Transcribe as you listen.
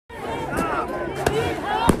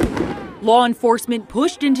Law enforcement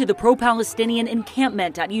pushed into the pro-Palestinian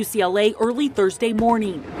encampment at UCLA early Thursday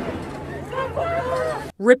morning,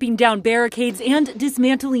 ripping down barricades and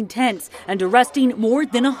dismantling tents and arresting more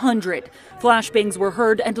than 100. Flashbangs were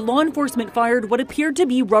heard and law enforcement fired what appeared to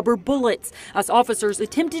be rubber bullets as officers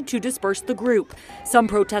attempted to disperse the group. Some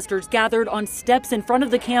protesters gathered on steps in front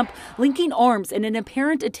of the camp, linking arms in an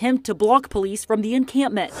apparent attempt to block police from the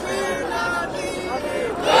encampment.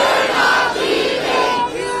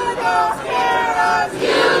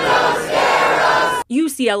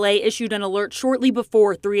 UCLA issued an alert shortly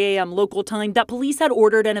before 3 a.m. local time that police had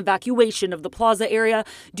ordered an evacuation of the plaza area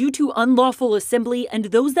due to unlawful assembly, and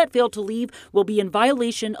those that fail to leave will be in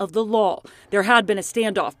violation of the law. There had been a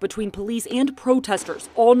standoff between police and protesters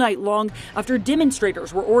all night long after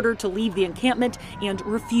demonstrators were ordered to leave the encampment and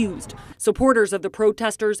refused. Supporters of the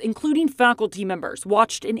protesters, including faculty members,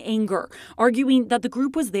 watched in anger, arguing that the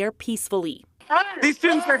group was there peacefully. These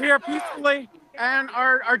students are here peacefully and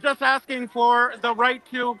are just asking for the right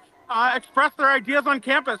to express their ideas on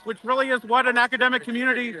campus, which really is what an academic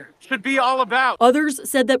community should be all about. Others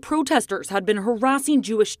said that protesters had been harassing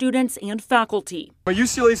Jewish students and faculty. I'm a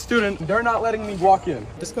UCLA student. They're not letting me walk in.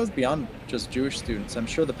 This goes beyond just Jewish students. I'm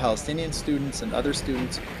sure the Palestinian students and other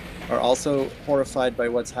students are also horrified by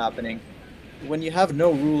what's happening. When you have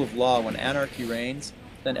no rule of law, when anarchy reigns,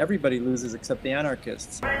 then everybody loses except the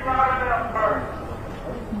anarchists.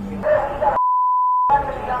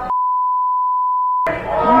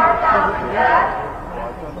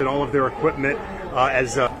 And all of their equipment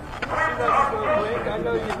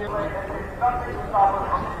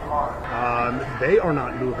they are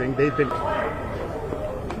not moving. They've been. Hands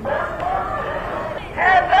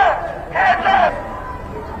up! Hands up!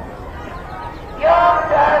 Young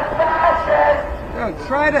fascists!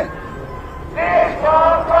 Tried it.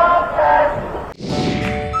 Peaceful protest!